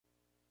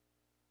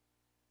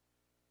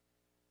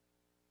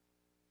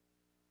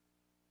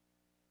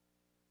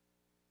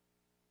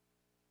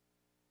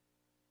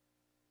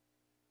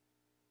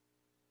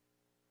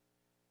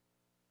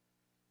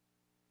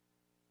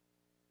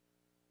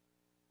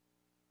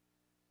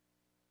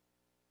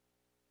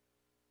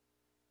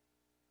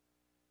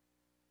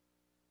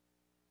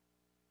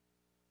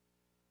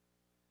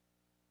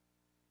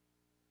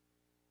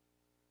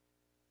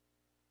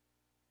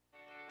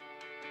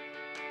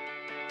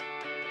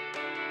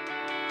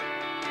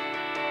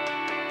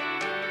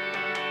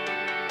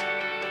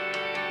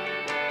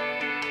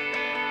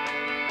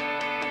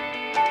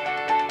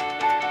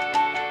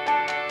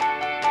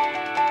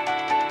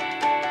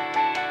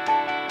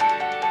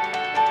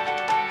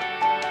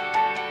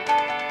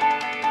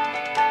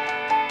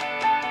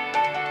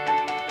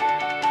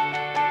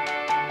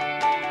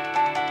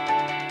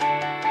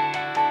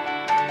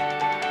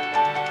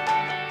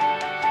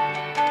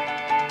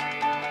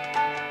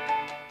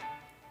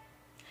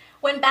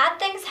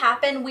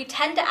often we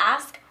tend to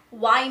ask,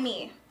 why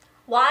me?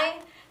 Why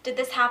did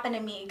this happen to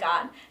me,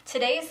 God?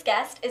 Today's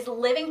guest is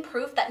living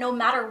proof that no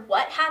matter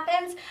what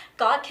happens,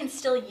 God can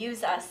still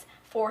use us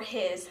for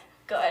his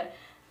good.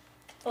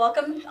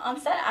 Welcome on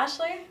set,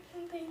 Ashley.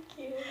 Thank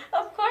you.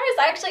 Of course.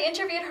 I actually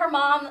interviewed her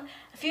mom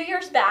a few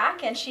years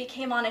back, and she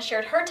came on and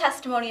shared her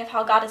testimony of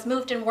how God has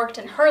moved and worked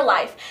in her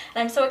life.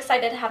 And I'm so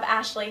excited to have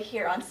Ashley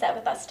here on set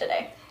with us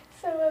today.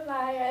 So am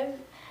I.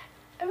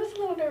 I was a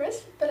little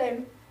nervous, but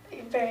I'm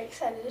very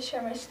excited to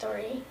share my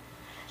story.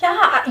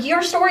 Yeah,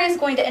 your story is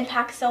going to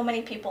impact so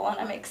many people, and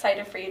I'm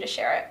excited for you to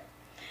share it.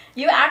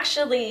 You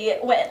actually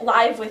went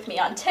live with me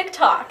on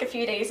TikTok a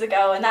few days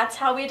ago, and that's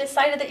how we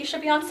decided that you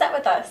should be on set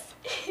with us.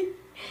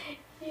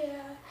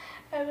 Yeah,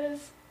 I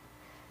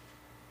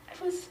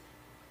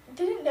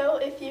didn't know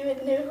if you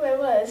knew who I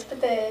was, but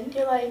then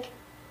you're like,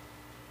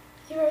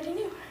 you already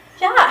knew.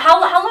 Yeah, how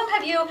long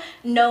have you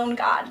known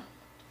God?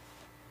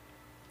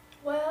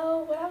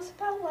 Well, when I was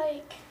about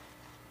like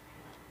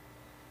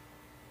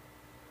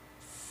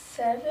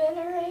 7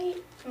 or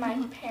 8,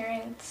 my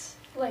parents,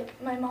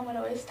 like my mom would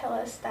always tell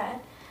us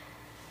that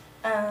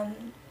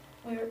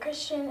we were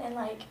Christian and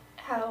like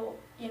how,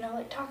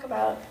 like talk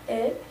about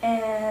it,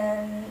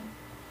 and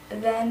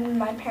then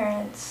my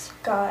parents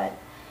got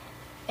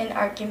in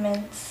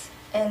arguments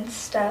and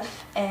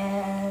stuff,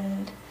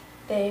 and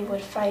they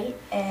would fight,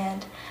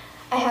 and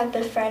I had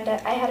a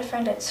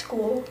friend at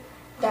school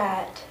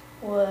that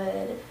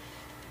would,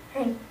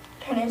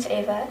 her name's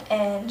Ava,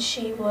 and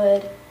she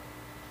would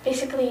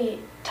basically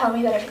tell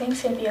me that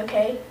everything's gonna be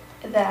okay,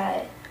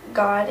 that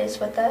God is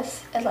with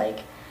us, and like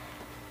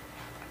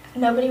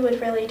nobody would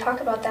really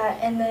talk about that.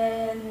 And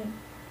then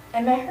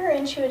I met her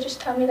and she would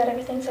just tell me that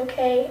everything's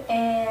okay,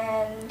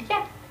 and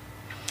yeah.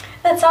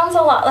 That sounds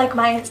a lot like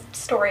my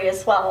story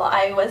as well.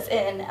 I was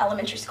in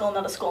elementary school,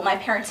 middle school. My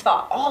parents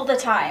fought all the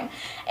time.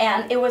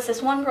 And it was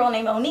this one girl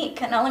named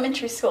Monique in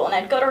elementary school. And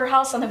I'd go to her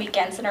house on the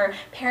weekends and her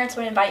parents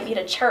would invite me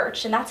to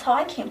church. And that's how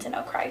I came to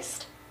know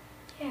Christ.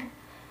 Yeah.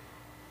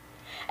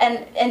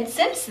 And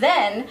since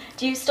then,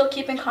 do you still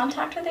keep in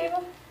contact with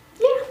Ava?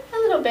 Yeah, a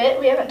little bit.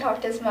 We haven't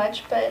talked as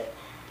much, but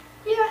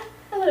yeah,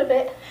 a little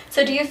bit.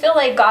 So do you feel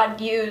like God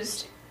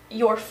used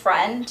your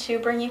friend to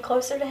bring you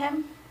closer to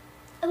him?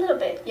 A little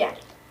bit, yeah.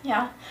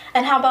 Yeah.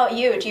 And how about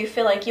you? Do you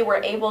feel like you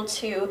were able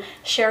to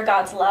share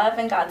God's love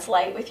and God's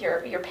light with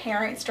your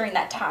parents during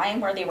that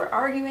time where they were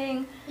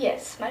arguing?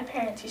 Yes, my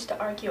parents used to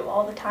argue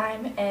all the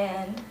time,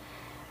 and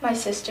my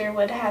sister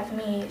would have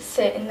me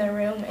sit in the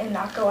room and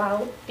not go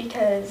out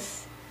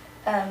because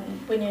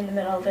when you're in the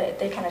middle of it,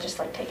 they kind of just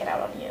like take it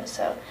out on you.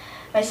 So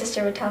my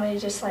sister would tell me to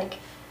just like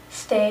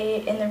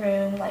stay in the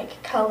room,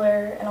 like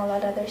color and all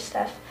that other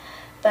stuff.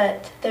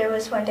 But there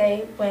was one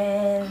day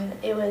when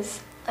it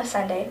was a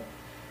Sunday,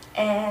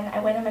 and I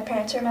went in my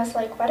parents' room. I was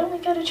like, why don't we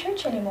go to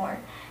church anymore?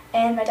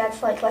 And my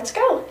dad's like, let's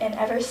go. And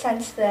ever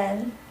since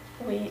then,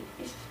 we've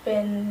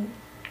been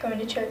going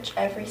to church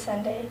every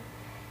Sunday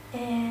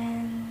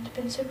and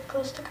been super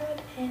close to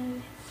God.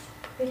 And it's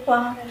pretty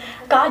Wow.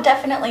 God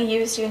definitely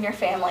used you and your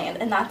family,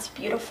 and that's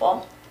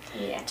beautiful.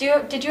 Yeah.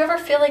 Did you ever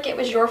feel like it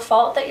was your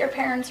fault that your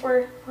parents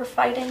were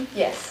fighting?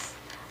 Yes.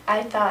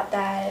 I thought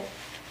that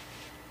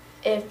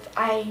if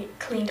I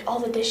cleaned all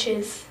the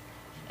dishes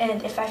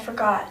and if I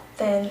forgot,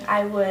 then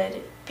I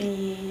would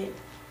be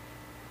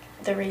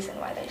the reason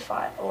why they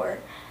fought, or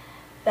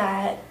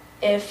that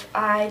if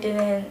I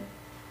didn't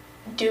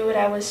do what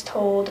I was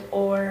told,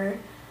 or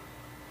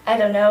I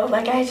don't know,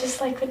 like I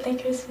just like would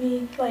think it was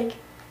me. Like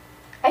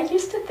I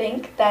used to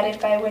think that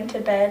if I went to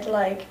bed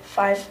like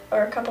 5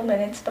 or a couple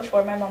minutes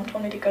before my mom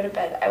told me to go to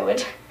bed, I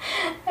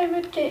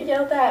would get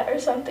yelled at or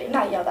something.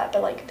 Not yelled at,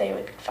 but like they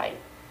would fight.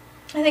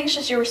 I think it's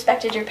just you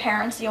respected your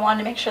parents. You wanted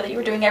to make sure that you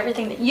were doing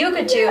everything that you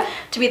could do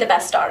to be the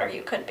best daughter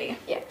you could be.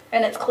 Yeah.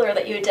 And it's clear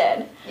that you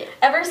did. Yeah.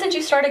 Ever since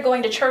you started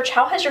going to church,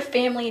 how has your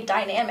family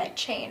dynamic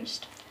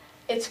changed?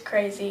 It's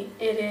crazy.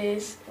 It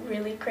is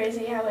really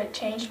crazy how it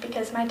changed,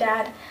 because my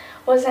dad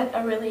wasn't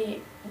a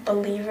really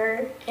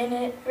believer in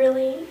it,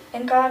 really,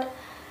 in God.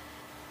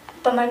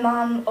 But my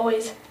mom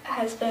always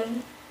has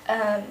been.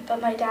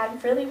 But my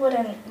dad really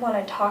wouldn't want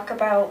to talk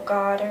about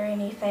God or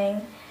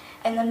anything.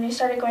 And then we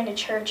started going to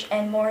church,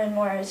 and more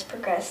it's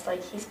progressed.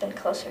 Like, he's been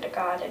closer to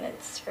God, and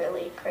it's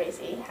really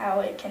crazy how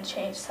it can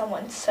change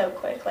someone so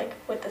quick, like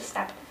with the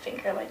snap of a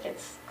finger. Like,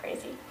 it's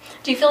crazy.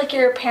 Do you feel like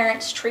your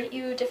parents treat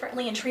you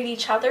differently and treat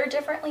each other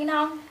differently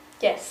now?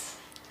 Yes.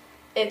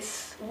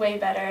 It's way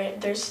better.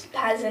 There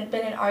hasn't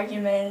been an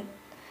argument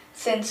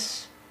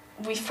since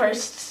we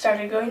first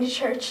started going to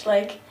church.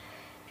 Like,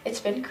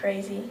 it's been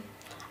crazy.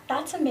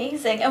 That's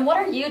amazing. And what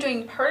are you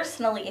doing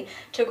personally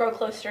to grow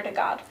closer to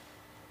God?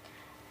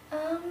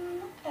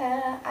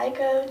 I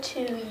go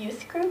to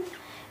youth group,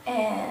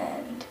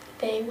 and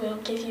they will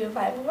give you a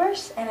Bible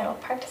verse, and I will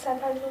practice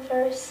that Bible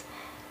verse,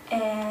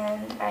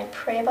 and I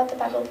pray about the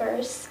Bible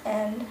verse,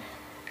 and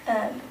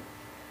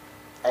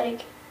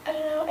like, I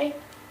don't know, I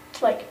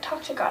like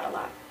talk to God a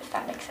lot, if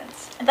that makes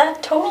sense.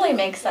 That totally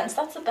makes sense.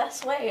 That's the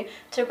best way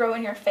to grow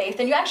in your faith.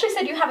 And you actually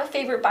said you have a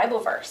favorite Bible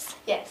verse.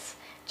 Yes.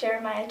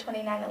 Jeremiah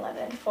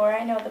 29:11. For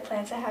I know the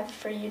plans I have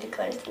for you,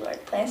 declares the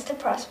Lord. Plans to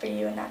prosper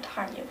you and not to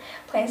harm you.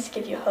 Plans to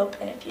give you hope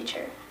and a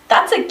future.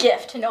 That's a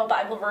gift to know a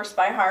Bible verse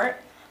by heart.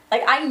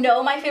 Like, I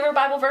know my favorite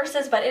Bible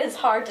verses, but it is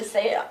hard to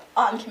say it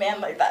on command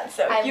like that.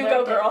 So you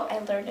go, girl. I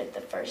learned it the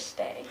first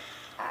day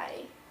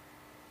I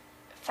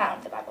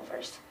found the Bible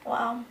verse.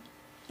 Wow.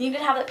 You need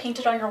to have it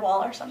painted on your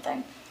wall or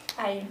something.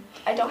 I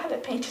don't have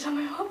it painted on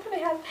my wall, but I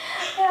have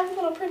a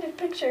little printed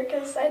picture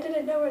because I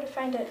didn't know where to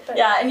find it. But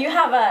yeah, and you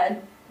have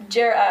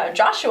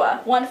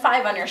Joshua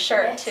 1:5 on your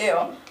shirt, yes, too.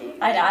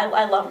 I know,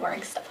 I love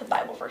wearing stuff with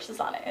Bible verses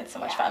on it. It's so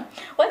much fun.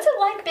 What's it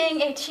like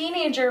being a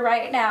teenager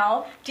right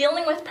now,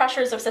 dealing with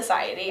pressures of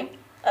society,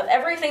 of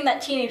everything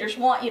that teenagers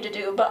want you to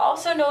do, but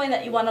also knowing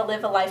that you want to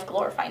live a life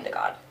glorifying to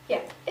God? Yeah,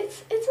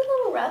 it's a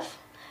little rough,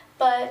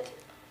 but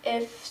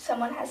if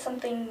someone has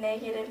something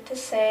negative to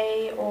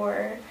say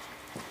or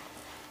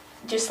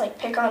just like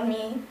pick on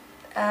me,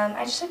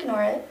 I just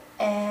ignore it.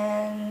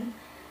 And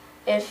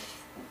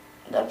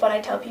what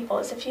I tell people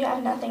is if you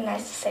have nothing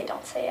nice to say,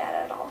 don't say it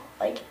at all.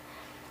 Like,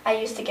 I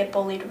used to get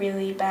bullied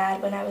really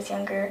bad when I was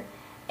younger,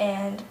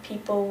 and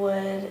people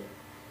would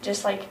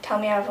just like tell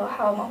me how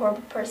I'm a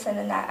horrible person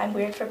and that I'm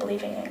weird for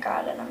believing in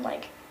God, and I'm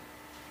like,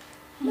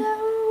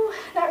 no,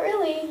 not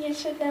really. You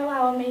should know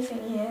how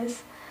amazing He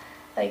is.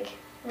 Like,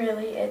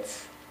 really,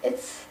 it's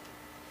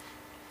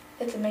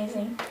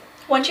amazing.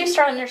 Once you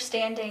start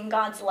understanding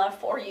God's love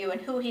for you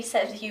and who He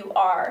says you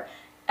are,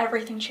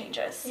 everything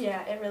changes.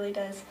 Yeah, it really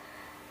does.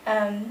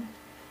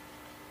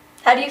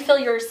 How do you feel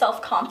your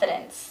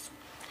self-confidence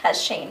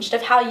has changed,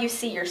 of how you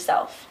see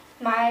yourself?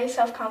 My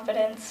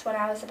self-confidence when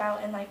I was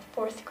about in like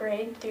 4th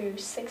grade through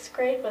 6th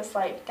grade was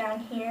like down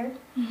here.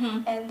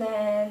 Mm-hmm. And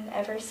then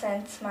ever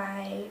since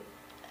my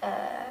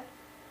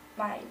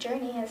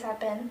journey has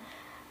happened,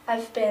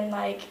 I've been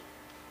like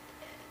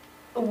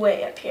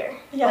way up here.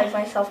 Yeah. Like,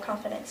 my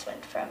self-confidence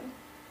went from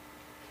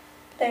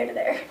there to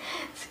there.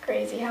 It's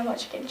crazy how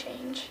much it can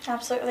change.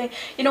 Absolutely.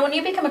 You know, when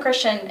you become a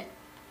Christian,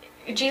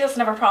 Jesus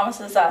never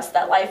promises us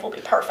that life will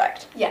be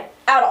perfect. Yeah.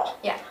 At all.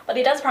 Yeah. But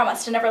He does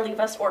promise to never leave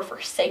us or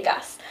forsake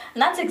us.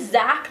 And that's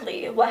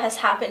exactly what has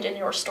happened in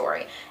your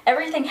story.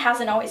 Everything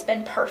hasn't always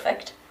been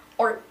perfect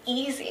or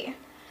easy.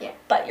 Yeah.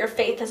 But your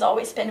faith has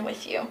always been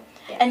with you.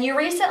 Yeah. And you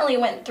recently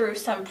went through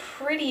some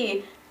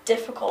pretty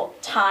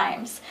difficult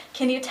times.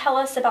 Can you tell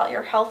us about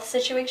your health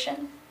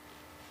situation?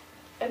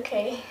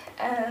 Okay.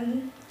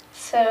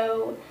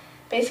 So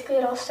basically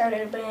it all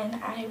started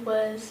when I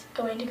was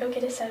going to go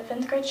get a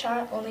 7th grade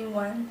shot, only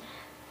one,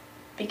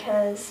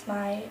 because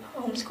my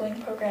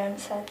homeschooling program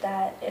said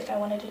that if I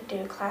wanted to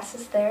do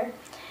classes there,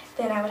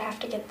 then I would have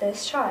to get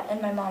this shot.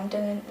 And my mom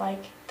didn't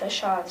like the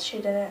shots. She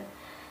didn't,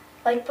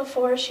 like,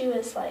 before she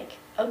was like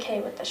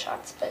okay with the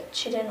shots, but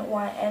she didn't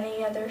want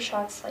any other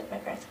shots. Like, my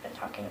parents have been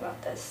talking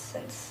about this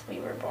since we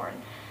were born.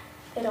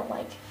 They don't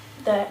like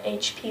the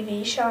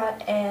HPV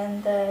shot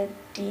and the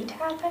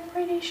DTaP, I'm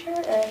pretty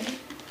sure, and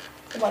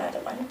one other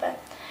one.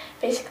 But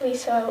basically,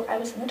 so I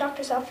was in the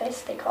doctor's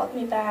office. They called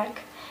me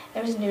back.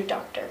 There was a new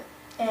doctor,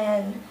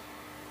 and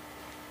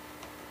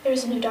there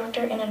was a new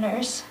doctor and a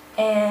nurse.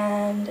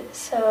 And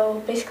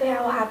so basically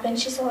how it happened,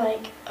 she's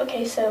like,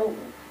 okay, so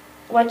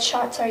what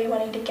shots are you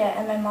wanting to get?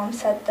 And my mom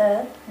said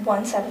the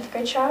 7th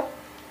grade shot.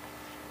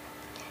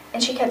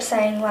 And she kept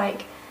saying,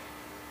 like,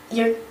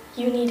 you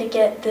need to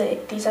get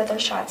these other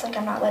shots. Like,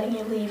 I'm not letting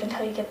you leave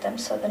until you get them.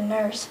 So the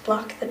nurse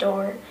blocked the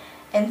door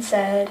and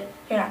said,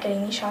 you're not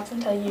getting these shots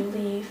until you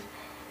leave,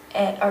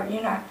 or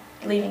you're not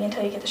leaving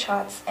until you get the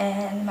shots.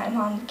 And my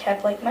mom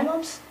kept, like, my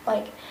mom's,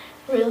 like,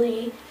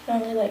 really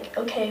normally, like,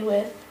 okay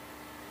with,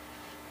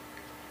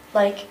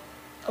 like,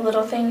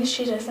 little things.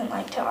 She doesn't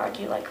like to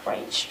argue, like,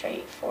 right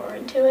straight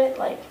forward to it.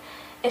 Like,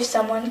 if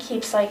someone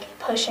keeps, like,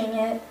 pushing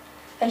it,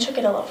 then she'll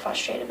get a little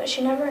frustrated. But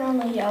she never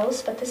normally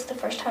yells, but this is the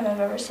first time I've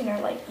ever seen her,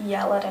 like,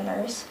 yell at a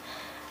nurse.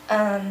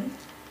 And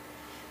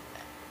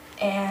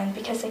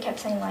because they kept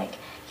saying, like,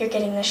 you're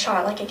getting the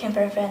shot, like, it can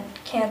prevent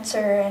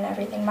cancer and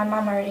everything. My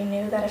mom already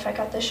knew that if I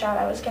got the shot,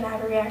 I was going to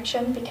have a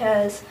reaction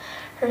because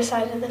her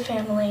side of the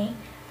family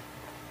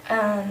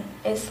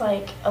is,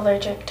 like,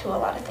 allergic to a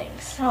lot of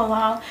things. Oh,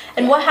 wow.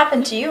 And what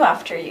happened to you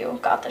after you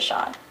got the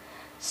shot?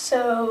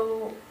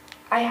 So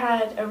I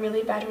had a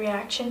really bad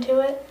reaction to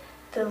it.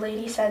 The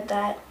lady said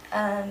that,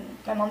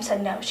 my mom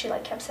said no. She,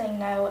 like, kept saying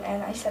no,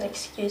 and I said,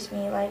 excuse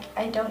me, like,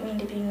 I don't mean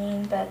to be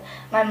mean, but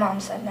my mom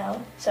said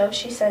no. So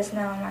she says,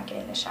 no, I'm not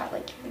getting the shot.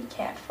 Like, you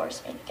can't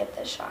force me to get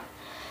this shot.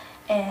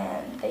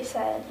 And they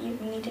said, you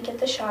need to get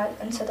the shot.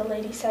 And so the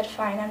lady said,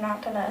 fine, I'm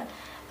not going to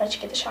let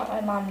you get the shot.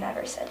 My mom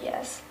never said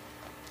yes.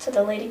 So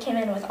the lady came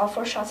in with all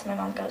 4 shots, and my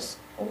mom goes,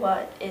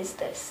 what is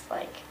this?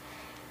 Like,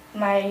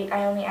 I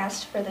only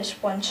asked for this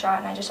one shot,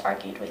 and I just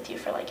argued with you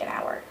for, like, an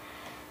hour.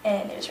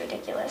 And it was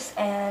ridiculous.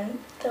 And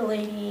the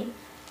lady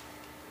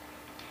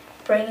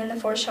brought in the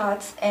 4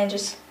 shots and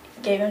just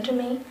gave them to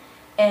me,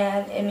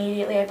 and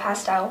immediately I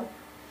passed out,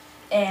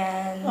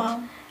 and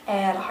Wow. I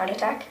had a heart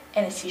attack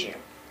and a seizure.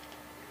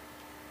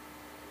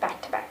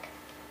 Back to back.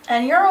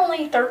 And you're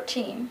only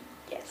 13.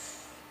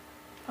 Yes.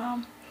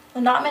 Wow.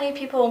 Not many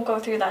people go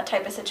through that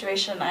type of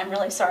situation. I'm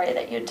really sorry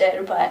that you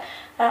did, but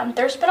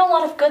there's been a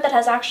lot of good that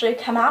has actually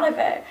come out of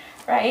it,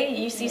 right?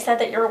 You said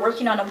that you're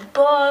working on a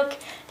book.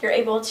 You're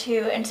able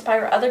to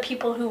inspire other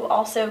people who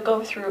also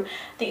go through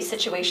these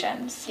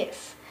situations.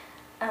 Yes.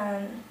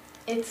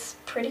 It's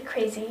pretty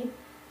crazy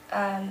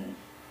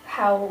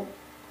how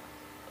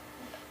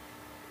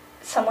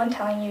someone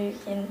telling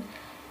you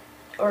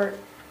or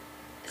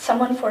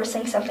someone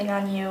forcing something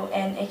on you,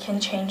 and it can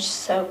change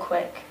so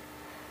quick.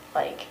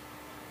 Like,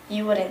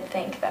 you wouldn't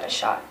think that a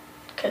shot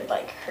could,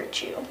 like,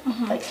 hurt you.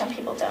 Like, some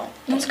people don't.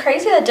 It's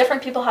crazy that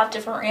different people have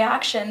different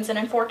reactions, and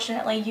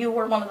unfortunately you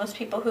were one of those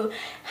people who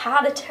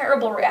had a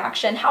terrible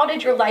reaction. How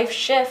did your life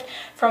shift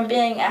from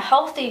being a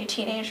healthy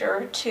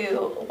teenager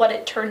to what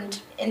it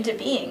turned into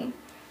being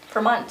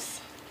for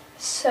months?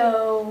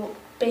 So,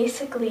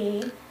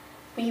 basically,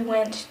 we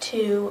went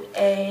to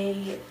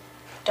a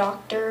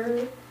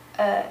doctor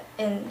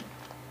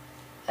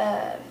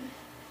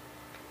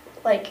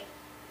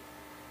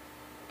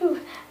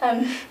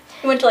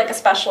You went to like a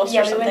specialist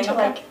or something? Yeah, we went to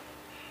like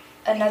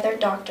another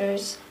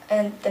doctor's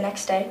and the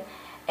next day,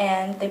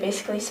 and they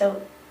basically,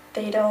 so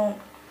they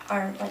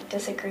aren't like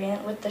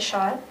disagreeant with the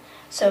shot,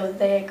 so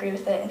they agree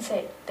with it and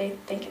say they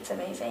think it's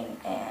amazing,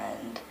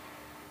 and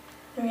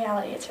in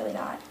reality it's really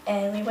not.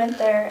 And we went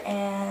there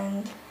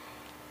and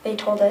they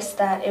told us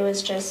that it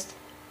was just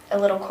a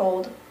little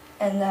cold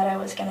and that I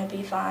was going to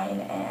be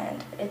fine,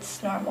 and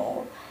it's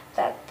normal,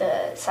 that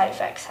the side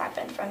effects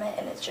happen from it,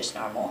 and it's just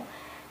normal.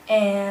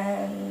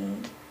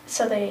 And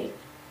so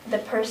the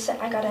person,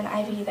 I got an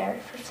IV there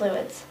for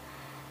fluids.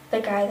 The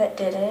guy that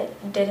did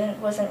it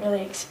wasn't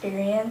really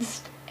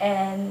experienced,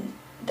 and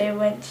they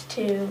went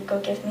to go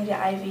give me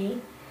the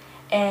IV,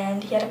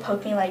 and he had to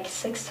poke me like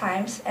 6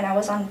 times, and I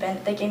was on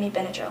they gave me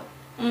Benadryl.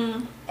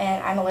 And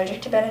I'm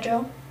allergic to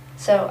Benadryl,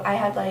 so I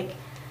had like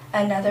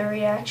another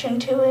reaction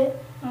to it.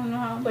 Oh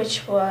no.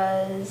 Which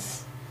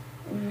was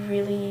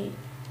really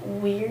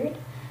weird.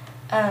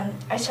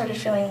 I started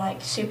feeling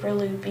like super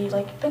loopy.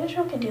 Like,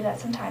 Benadryl can do that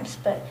sometimes,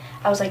 but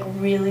I was like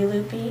really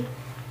loopy,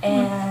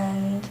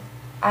 and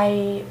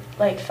I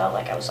like felt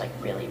like I was like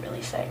really,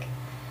 really sick.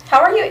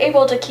 How are you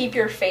able to keep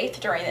your faith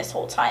during this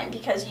whole time?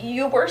 Because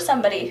you were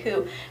somebody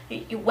who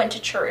you went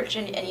to church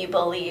and you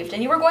believed,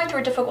 and you were going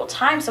through a difficult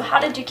time, so how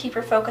did you keep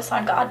your focus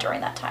on God during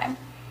that time?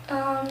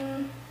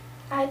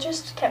 I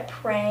just kept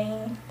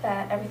praying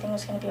that everything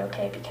was going to be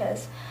okay,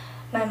 because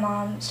my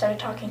mom started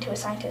talking to a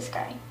scientist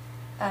guy.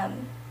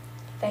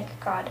 Thank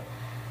God,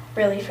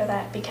 really, for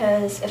that,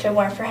 because if it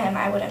weren't for him,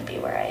 I wouldn't be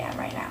where I am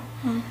right now.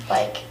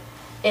 Like,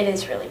 it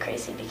is really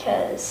crazy,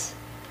 because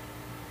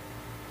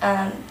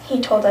he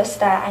told us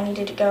that I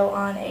needed to go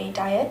on a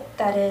diet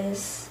that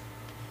is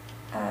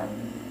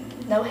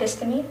no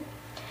histamine,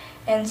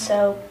 and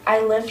so I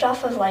lived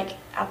off of like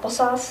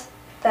applesauce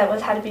that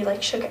had to be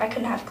like sugar. I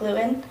couldn't have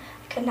gluten.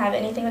 I couldn't have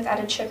anything with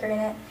added sugar in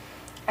it.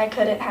 I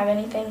couldn't have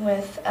anything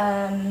with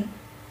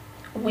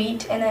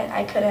wheat in it.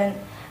 I couldn't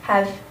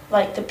have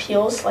like the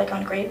peels like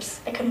on grapes.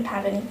 I couldn't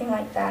have anything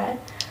like that.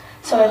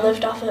 So I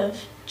lived off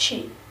of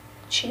chia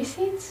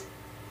seeds?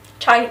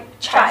 Chai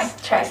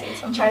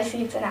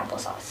seeds and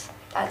applesauce.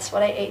 That's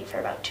what I ate for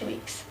about 2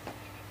 weeks.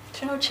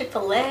 Do you know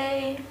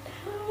Chick-fil-A?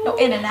 No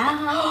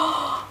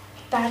In-N-Out?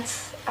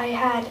 I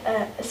had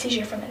a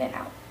seizure from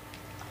In-N-Out.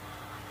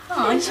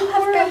 Oh, you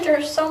have been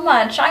through so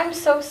much. I'm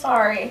so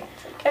sorry.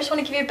 I just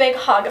want to give you a big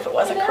hug if it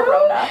wasn't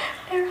Corona.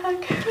 Air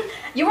hug.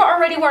 You were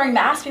already wearing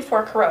masks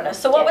before Corona,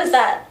 so what was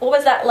that? What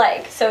was that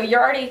like? So you're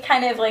already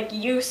kind of like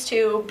used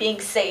to being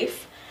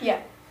safe.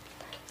 Yeah.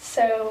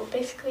 So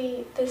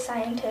basically, the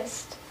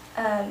scientist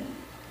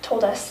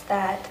told us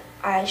that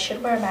I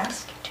should wear a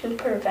mask to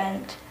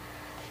prevent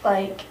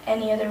like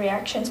any other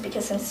reactions,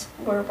 because since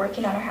we're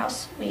working on our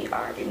house, we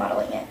are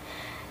remodeling it,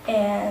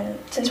 and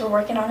since we're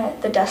working on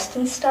it, the dust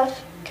and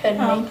stuff could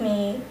make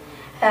me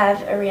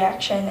have a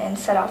reaction and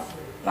set off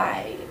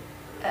my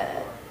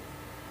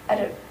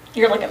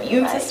Your like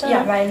immune system?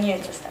 Yeah, my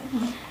immune system.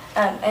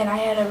 And I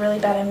had a really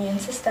bad immune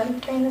system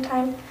during the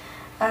time,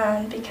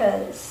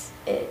 because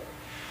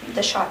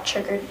the shot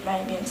triggered my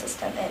immune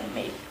system and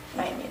made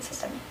my immune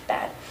system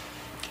bad.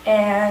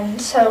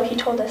 And so he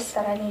told us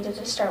that I needed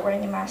to start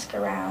wearing a mask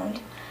around,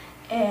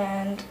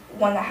 and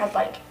one that had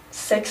like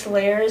 6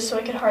 layers, so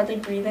I could hardly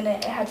breathe in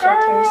it. It had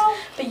filters,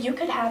 but you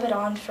could have it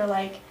on for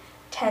like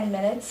 10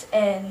 minutes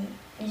and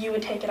you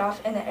would take it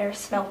off and the air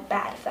smelled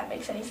bad, if that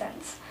makes any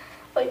sense.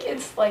 Like,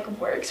 it's like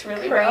works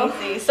really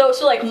crazy. So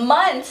like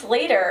months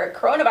later,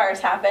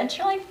 coronavirus happened.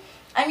 You're like,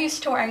 I'm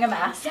used to wearing a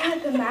mask. Yeah,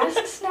 the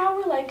masks now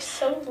were like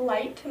so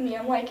light to me.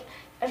 I'm like,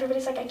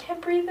 everybody's like, I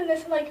can't breathe in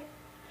this. I'm like,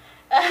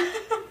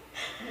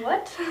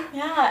 what?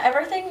 Yeah,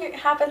 everything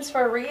happens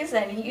for a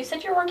reason. You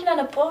said you're working on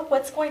a book.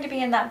 What's going to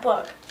be in that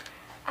book?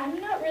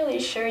 I'm not really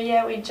sure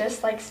yet. We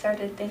just like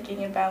started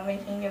thinking about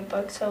making a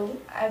book, so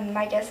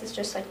my guess is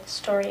just like the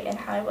story and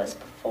how I was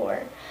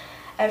before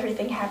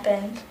everything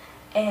happened,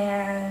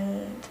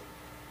 and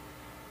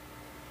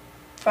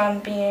from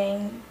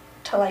being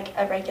to like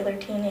a regular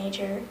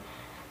teenager,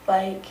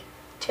 like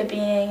to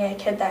being a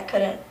kid that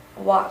couldn't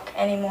walk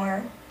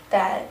anymore,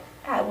 that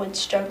I would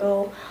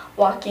struggle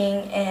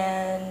walking,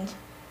 and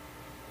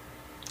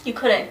You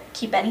couldn't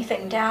keep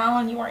anything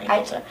down? You weren't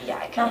able to?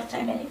 I couldn't keep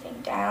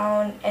anything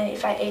down, and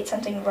if I ate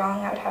something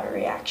wrong, I would have a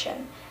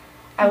reaction.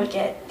 I would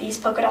get these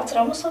polka dots that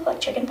almost look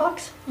like chicken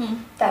pox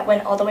that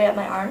went all the way up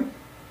my arm,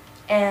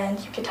 and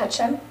you could touch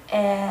them,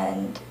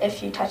 and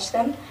if you touched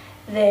them,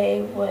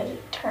 they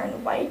would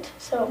turn white.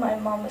 So my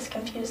mom was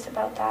confused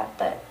about that,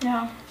 but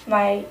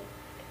my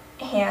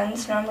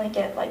hands normally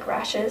get like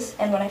rashes,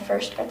 and when I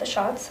first got the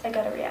shots, I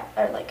got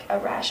a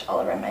rash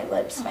all around my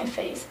lips, my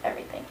face,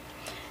 everything.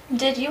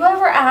 Did you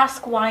ever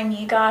ask, why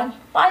me, God?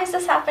 Why is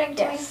this happening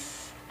to me?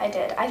 Yes, I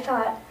did. I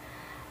thought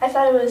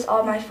it was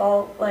all my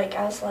fault. Like,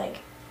 I was like,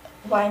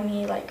 why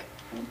me? Like,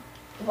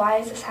 why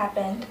has this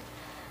happened?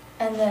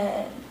 And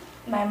then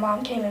my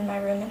mom came in my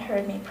room and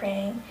heard me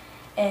praying,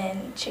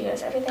 and she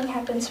goes, everything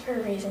happens for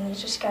a reason. You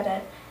just gotta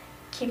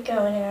keep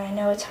going, and I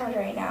know it's hard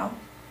right now,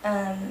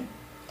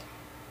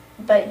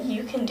 but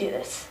you can do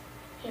this.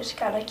 You just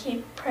gotta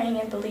keep praying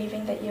and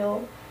believing that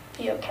you'll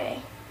be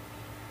okay.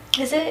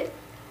 Is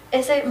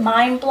it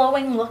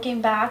mind-blowing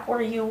looking back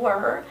where you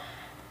were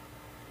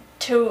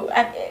to,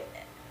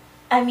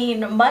 I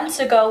mean, months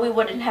ago we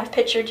wouldn't have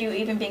pictured you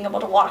even being able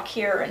to walk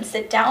here and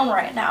sit down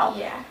right now.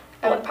 Yeah,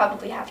 I would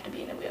probably have to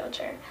be in a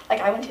wheelchair.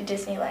 Like, I went to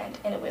Disneyland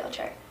in a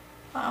wheelchair.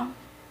 Wow.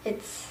 Can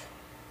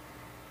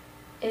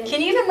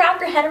you even wrap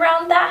your head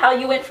around that? How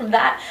you went from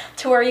that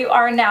to where you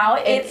are now?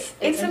 It's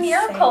a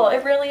miracle.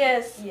 It really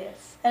is.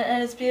 Yes.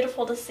 And it's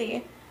beautiful to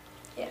see.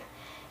 Yeah.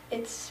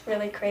 It's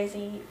really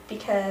crazy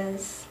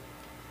because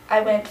I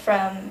went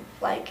from,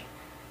 like,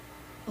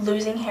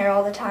 losing hair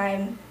all the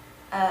time,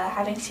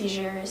 having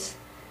seizures,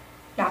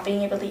 not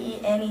being able to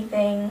eat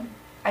anything.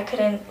 I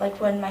couldn't,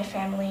 like, when my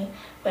family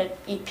would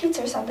eat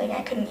pizza or something,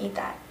 I couldn't eat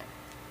that.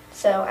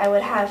 So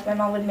my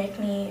mom would make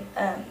me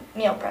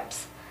meal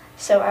preps.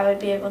 So I would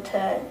be able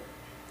to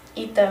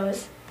eat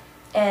those.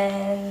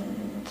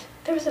 And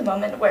there was a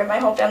moment where my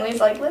whole family's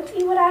like, let's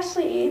eat what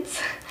Ashley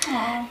eats.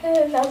 Aww.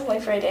 And that was only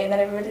for a day, and then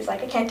everybody's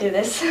like, I can't do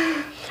this.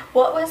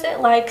 What was it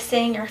like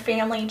seeing your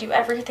family do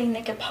everything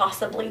they could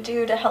possibly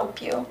do to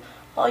help you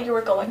while you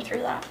were going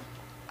through that?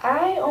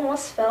 I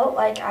almost felt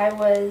like I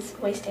was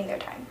wasting their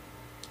time.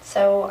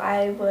 So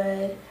I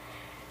would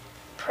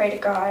pray to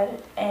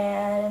God,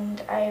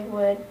 and I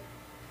would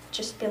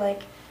just be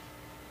like,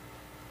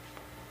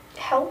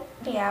 help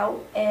me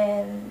out,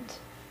 and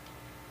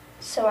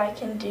so I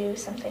can do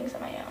some things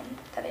on my own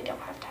that I don't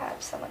have to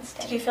have someone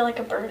stand. Did you feel like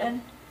a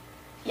burden?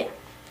 Yeah,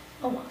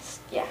 almost.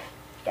 Yeah,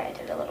 I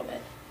did a little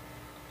bit.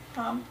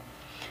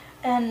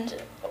 And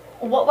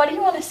what do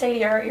you want to say to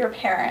your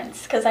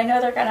parents? Because I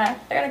know they're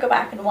gonna go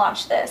back and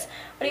watch this.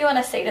 What do you want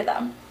to say to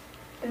them?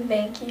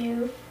 Thank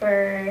you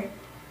for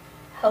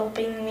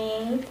helping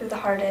me through the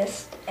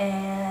hardest,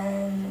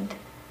 and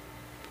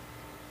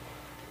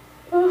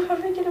I'm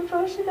gonna get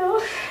emotional.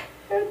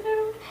 I don't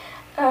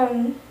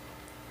know.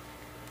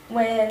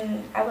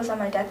 When I was on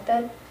my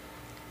deathbed,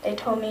 they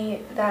told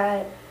me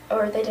that,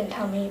 or they didn't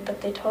tell me,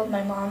 but they told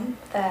my mom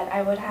that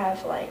I would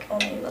have like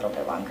only a little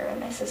bit longer, and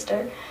my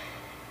sister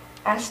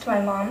asked my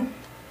mom,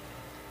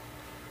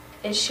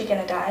 is she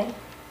gonna die?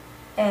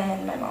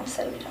 And my mom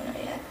said, we don't know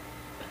yet,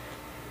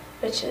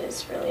 which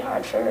is really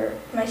hard for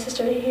my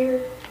sister to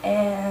hear,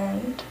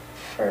 and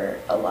for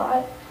a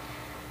lot,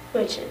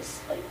 which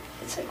is like,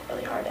 it's like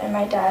really hard. And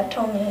my dad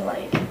told me,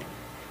 like,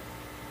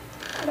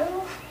 I don't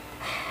know,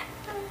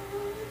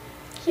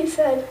 he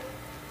said,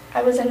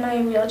 I was in my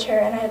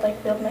wheelchair and I had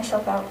like wheeled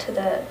myself out to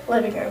the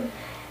living room,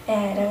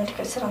 and I went to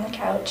go sit on the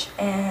couch,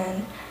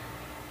 and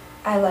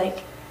I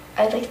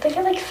think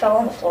I fell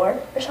on the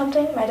floor or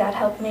something. My dad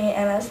helped me,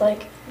 and I was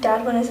like,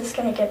 Dad, when is this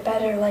gonna get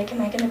better? Like,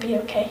 am I gonna be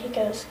okay? He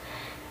goes,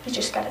 you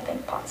just gotta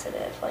think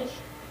positive. Like,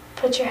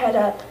 put your head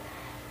up,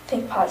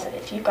 think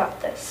positive, you got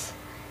this.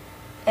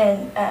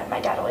 And my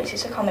dad always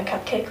used to call me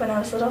Cupcake when I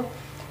was little,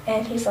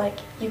 and he's like,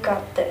 you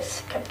got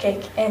this,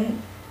 Cupcake.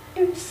 And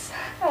it was,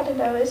 I don't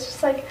know, it's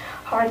just like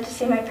hard to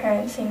see my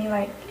parents see me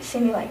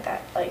like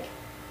that. Like,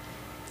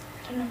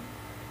 I don't know.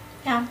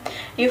 Yeah,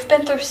 you've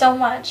been through so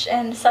much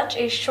in such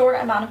a short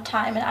amount of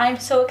time, and I'm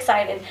so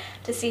excited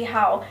to see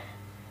how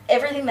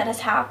everything that has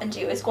happened to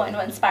you is going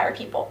to inspire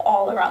people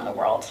all around the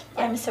world.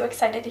 Yeah. I'm so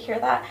excited to hear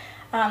that.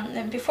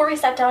 And before we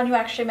sat down, you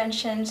actually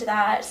mentioned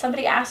that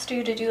somebody asked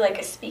you to do like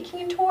a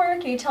speaking tour.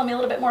 Can you tell me a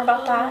little bit more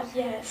about that?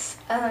 Yes.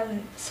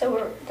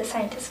 So the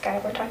scientist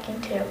guy we're talking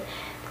to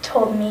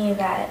told me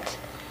that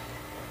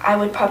I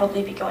would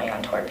probably be going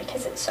on tour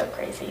because it's so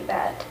crazy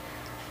that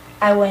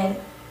I went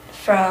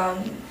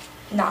from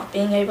not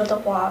being able to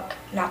walk,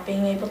 not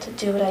being able to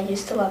do what I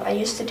used to love. I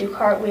used to do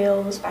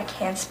cartwheels, back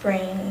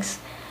handsprings,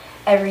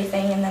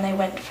 everything, and then I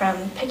went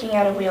from picking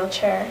out a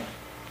wheelchair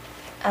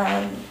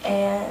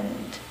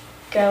and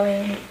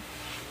going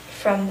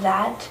from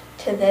that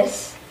to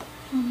this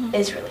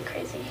is really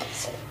crazy.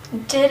 So.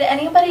 Did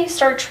anybody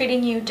start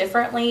treating you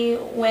differently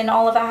when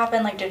all of that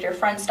happened? Like, did your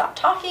friends stop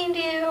talking to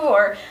you,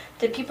 or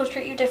did people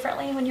treat you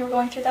differently when you were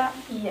going through that?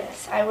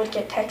 Yes, I would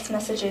get text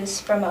messages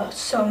from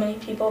so many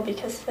people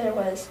because there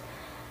was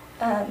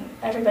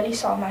everybody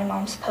saw my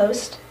mom's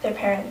post. Their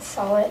parents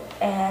saw it,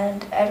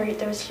 and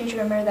there was a huge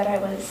rumor that I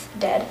was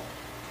dead.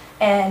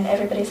 And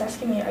everybody's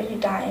asking me, "Are you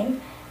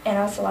dying?" And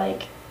I was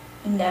like,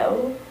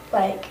 "No,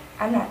 like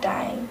I'm not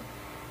dying."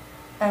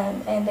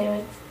 And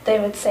they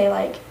would say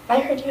like, "I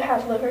heard you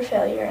have liver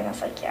failure," and I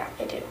was like, "Yeah,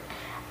 I do.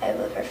 I have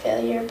liver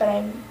failure, but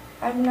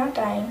I'm not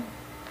dying."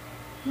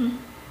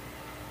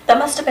 That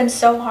must have been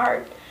so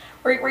hard.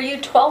 Were you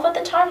 12 at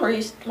the time, or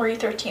were you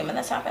 13 when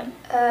this happened?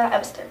 I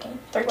was 13.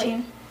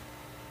 13?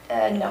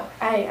 No,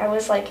 I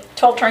was like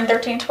 12 turning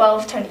 13?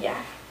 12 turning,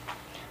 yeah.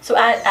 So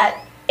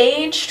at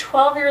age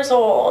 12 years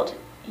old,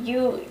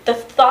 the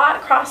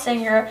thought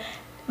crossing your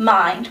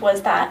mind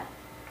was that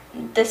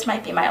this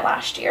might be my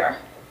last year.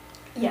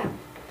 Yeah,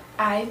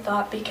 I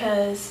thought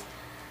because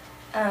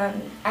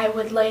I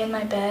would lay in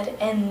my bed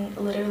and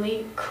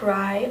literally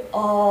cry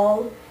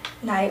all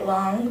night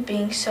long,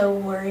 being so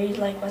worried,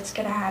 like what's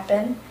gonna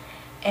happen,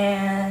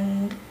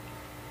 and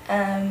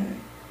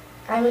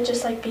I would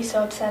just like be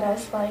so upset. I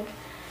was like,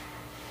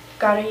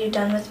 "God, are you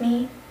done with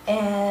me?"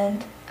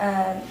 And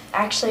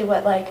actually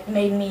what like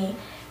made me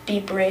be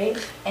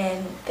brave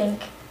and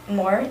think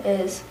more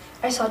is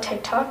I saw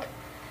TikTok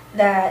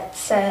that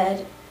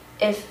said,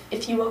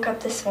 if you woke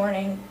up this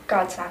morning,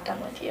 God's not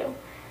done with you.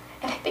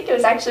 And I think it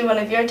was actually one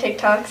of your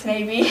TikToks,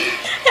 maybe.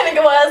 I think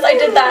it was. I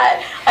did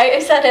that. I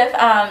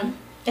said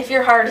if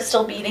your heart is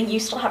still beating, you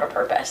still have a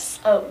purpose.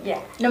 Oh,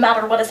 yeah. No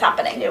matter what is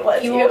happening. It was.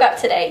 If you woke up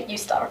today, you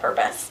still have a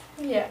purpose.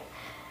 Yeah.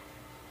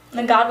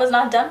 And God was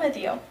not done with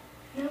you.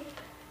 Nope.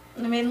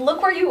 I mean,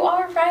 look where you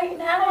are right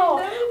now.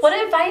 What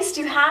advice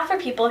do you have for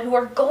people who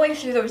are going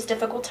through those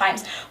difficult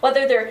times?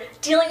 Whether they're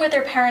dealing with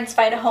their parents'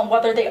 fight at home,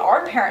 whether they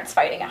are parents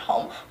fighting at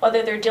home,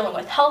 whether they're dealing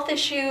with health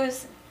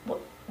issues,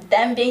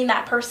 them being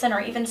that person,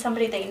 or even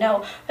somebody they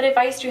know. What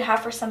advice do you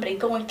have for somebody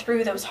going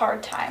through those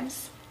hard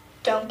times?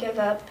 Don't give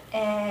up,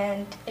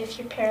 and if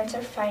your parents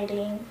are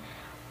fighting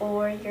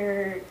or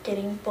you're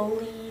getting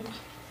bullied,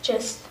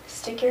 just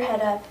stick your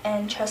head up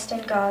and trust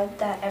in God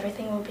that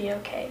everything will be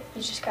okay.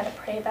 You just gotta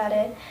pray about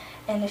it,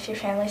 and if your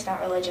family's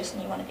not religious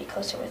and you want to be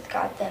closer with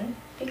God, then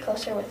be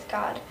closer with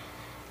God.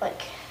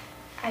 Like,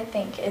 I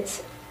think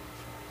it's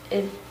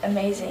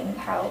amazing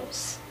how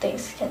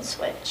things can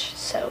switch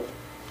so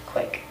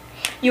quick.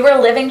 You are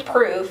living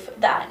proof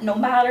that no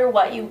matter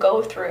what you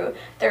go through,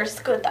 there's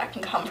good that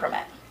can come from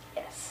it.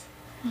 Yes.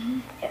 Mm-hmm.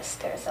 Yes,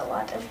 there's a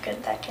lot of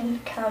good that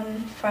can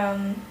come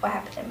from what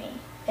happened to me,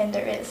 and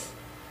there is.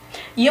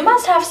 You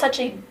must have such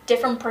a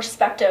different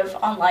perspective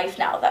on life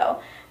now,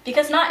 though,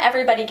 because not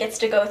everybody gets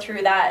to go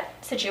through that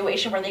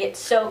situation where they get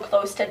so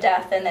close to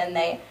death and then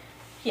they,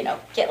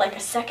 get like a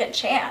second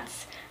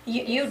chance.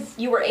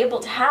 You were able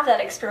to have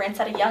that experience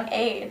at a young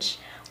age.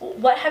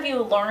 What have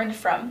you learned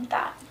from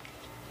that?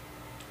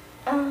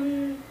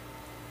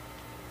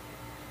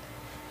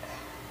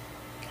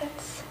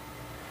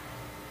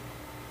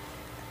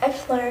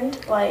 I've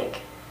learned,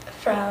 like,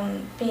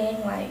 from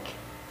being, like,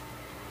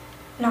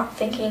 not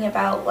thinking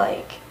about,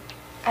 like,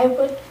 I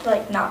would,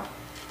 like, not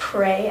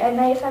pray at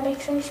night, if that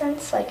makes any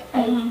sense. Like,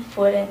 I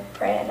wouldn't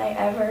pray at night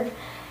ever.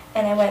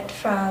 And I went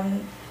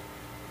from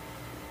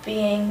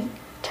being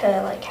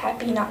to, like,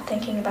 happy, not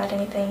thinking about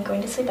anything,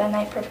 going to sleep at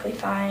night perfectly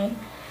fine,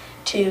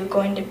 to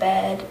going to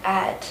bed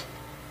at,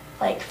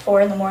 like,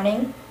 4 in the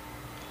morning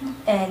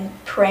and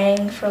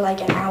praying for,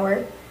 like, an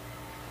hour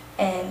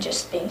and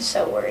just being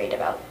so worried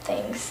about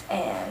things.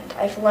 And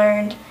I've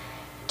learned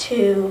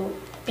to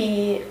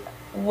be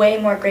way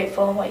more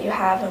grateful in what you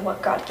have and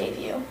what God gave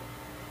you.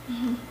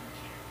 Mm-hmm.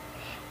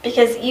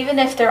 Because even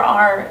if there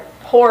are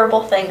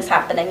horrible things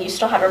happening, you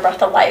still have a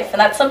breath of life, and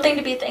that's something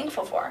to be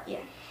thankful for. Yeah.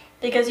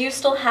 Because you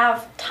still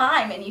have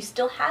time, and you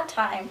still had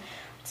time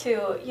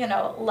to,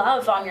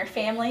 love on your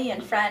family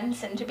and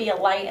friends and to be a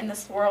light in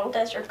this world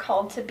as you're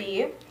called to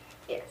be.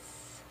 Yes.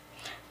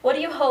 What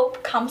do you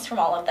hope comes from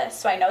all of this?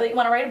 So I know that you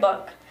want to write a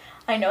book.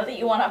 I know that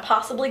you want to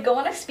possibly go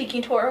on a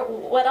speaking tour.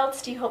 What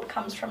else do you hope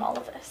comes from all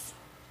of this?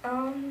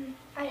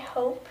 I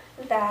hope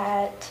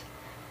that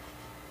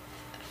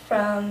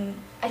from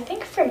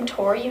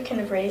tour you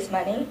can raise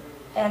money,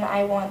 and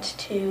I want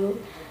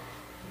to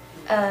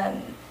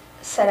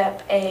set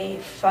up a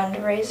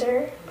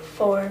fundraiser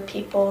for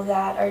people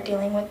that are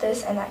dealing with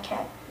this and that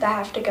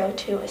have to go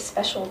to a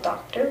special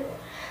doctor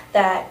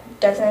that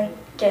doesn't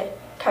get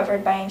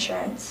covered by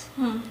insurance.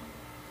 And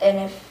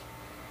if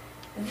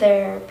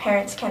their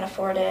parents can't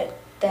afford it,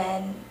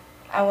 then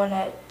I want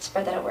to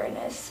spread that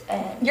awareness.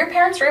 And your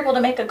parents were able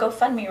to make a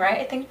GoFundMe, right?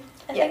 I think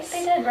they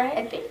did, right?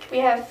 I think we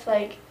have,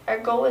 like, our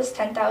goal is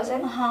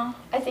 10,000. Uh-huh.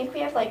 I think we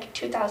have, like,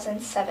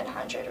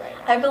 2,700 right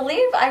now. I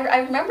believe, I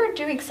remember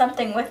doing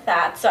something with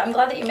that, so I'm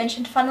glad that you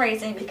mentioned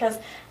fundraising, because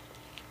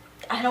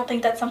I don't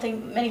think that's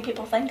something many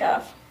people think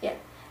of. Yeah,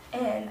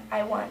 and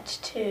I want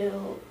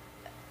to,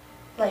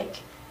 like,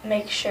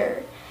 make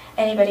sure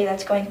anybody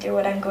that's going through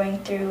what I'm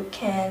going through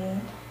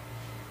can,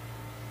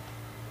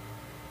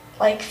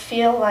 like,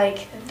 feel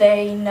like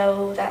they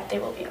know that they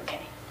will be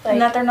okay. Like,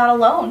 And that they're not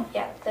alone.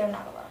 Yeah, they're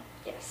not alone.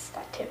 Yes,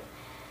 that too.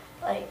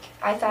 Like,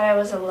 I thought I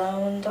was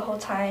alone the whole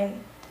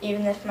time,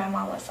 even if my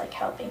mom was like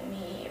helping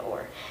me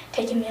or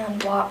taking me on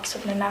walks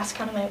with my mask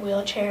on in my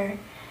wheelchair,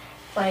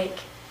 like,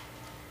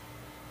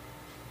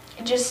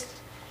 just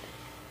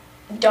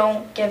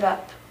don't give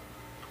up.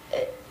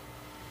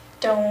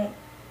 Don't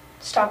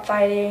stop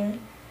fighting.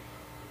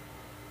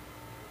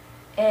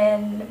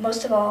 And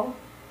most of all,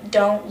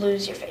 don't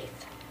lose your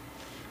faith.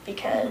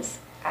 Because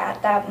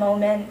at that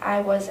moment,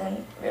 I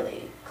wasn't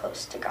really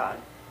close to God.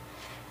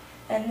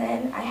 And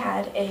then I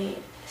had a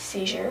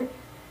seizure,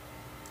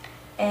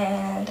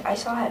 and I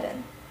saw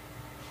heaven.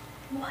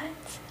 What?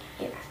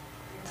 Yeah,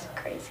 it's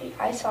crazy.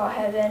 I saw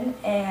heaven,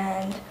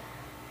 and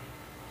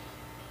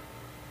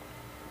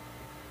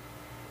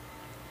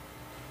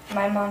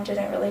my mom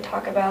didn't really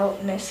talk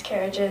about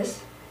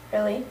miscarriages,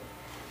 really.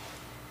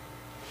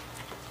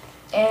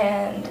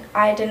 And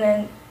I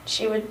didn't,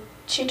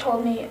 she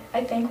told me,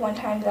 I think one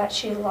time that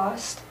she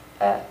lost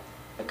a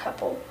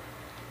couple,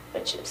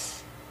 which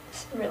is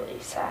really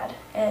sad.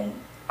 And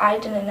I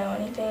didn't know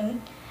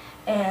anything.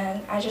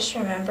 And I just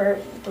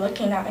remember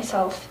looking at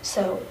myself.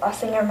 So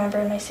last thing I remember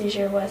in my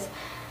seizure was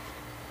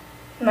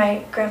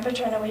my grandpa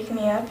trying to wake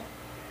me up.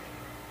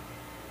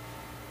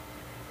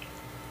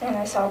 And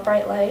I saw a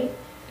bright light.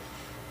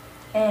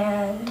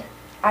 And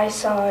I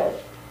saw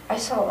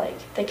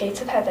like the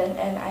gates of heaven,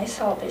 and I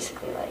saw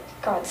basically like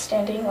God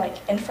standing like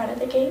in front of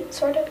the gate,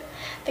 sort of.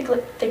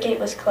 The gate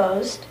was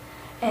closed,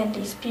 and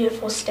these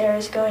beautiful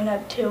stairs going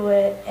up to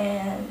it,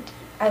 and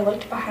I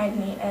looked behind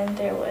me, and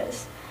there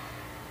was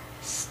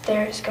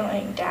stairs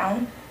going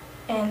down,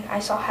 and I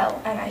saw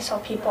hell, and I saw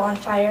people on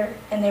fire,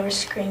 and they were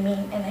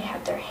screaming, and they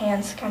had their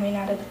hands coming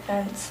out of the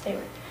fence.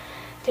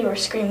 They were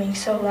screaming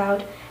so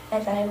loud,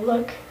 and then I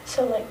look,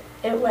 so like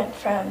it went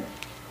from,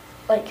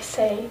 like,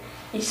 say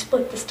you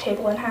split this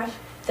table in half,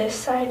 this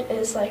side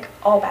is like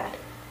all bad,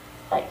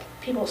 like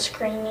people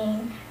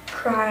screaming,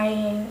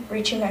 crying,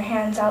 reaching their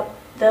hands out.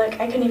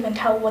 I couldn't even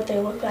tell what they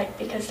looked like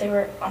because they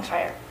were on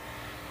fire.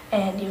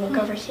 And you look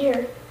over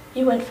here,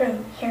 you went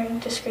from hearing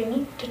to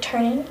screaming to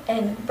turning,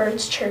 and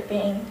birds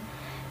chirping.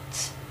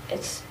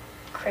 It's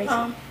crazy.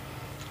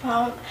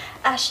 Well,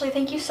 Ashley,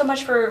 thank you so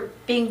much for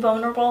being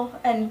vulnerable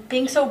and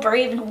being so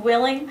brave and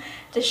willing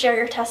to share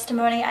your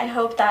testimony. I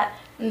hope that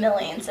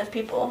millions of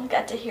people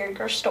get to hear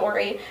your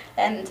story,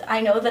 and I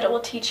know that it will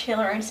teach,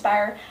 heal, or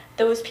inspire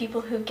those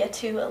people who get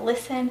to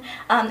listen.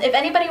 If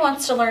anybody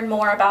wants to learn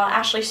more about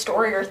Ashley's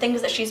story or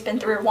things that she's been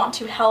through or want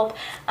to help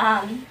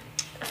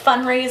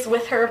fundraise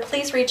with her,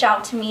 please reach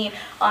out to me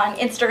on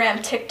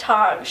Instagram,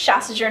 TikTok,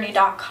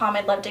 shastajourney.com.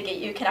 I'd love to get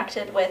you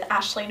connected with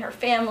Ashley and her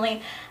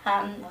family.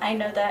 I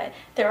know that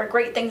there are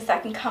great things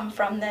that can come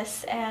from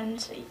this,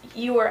 and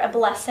you are a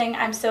blessing.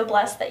 I'm so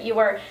blessed that you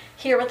are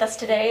here with us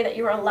today, that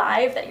you are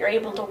alive, that you're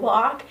able to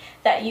walk,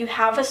 that you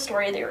have a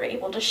story that you're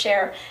able to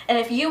share. And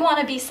if you want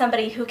to be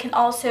somebody who can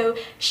also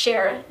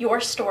share your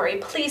story,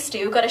 please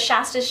do go to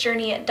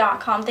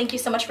shastasjourney.com. Thank you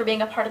so much for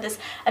being a part of this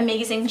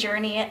amazing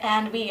journey,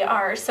 and we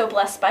are so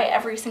blessed by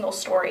every single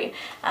story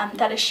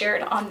that is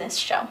shared on this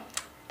show.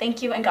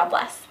 Thank you, and God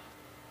bless.